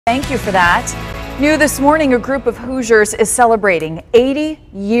Thank you for that. New this morning, a group of Hoosiers is celebrating 80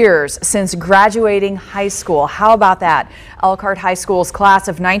 years since graduating high school. How about that? Elkhart High School's class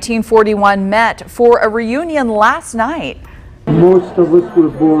of 1941 met for a reunion last night. Most of us were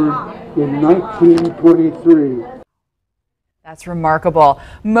born in 1923. That's remarkable.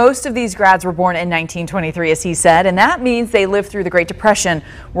 Most of these grads were born in 1923, as he said, and that means they lived through the Great Depression,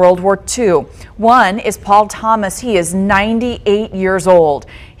 World War II. One is Paul Thomas. He is 98 years old.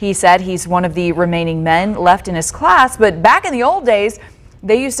 He said he's one of the remaining men left in his class, but back in the old days,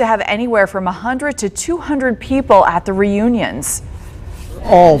 they used to have anywhere from 100 to 200 people at the reunions.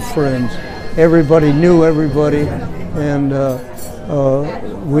 All friends. Everybody knew everybody, and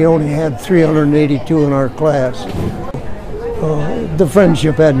we only had 382 in our class. The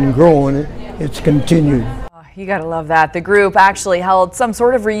friendship hadn't grown, it's continued. You gotta love that. The group actually held some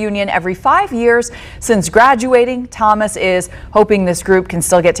sort of reunion every 5 years since graduating. Thomas is hoping this group can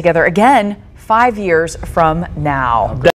still get together again 5 years from now.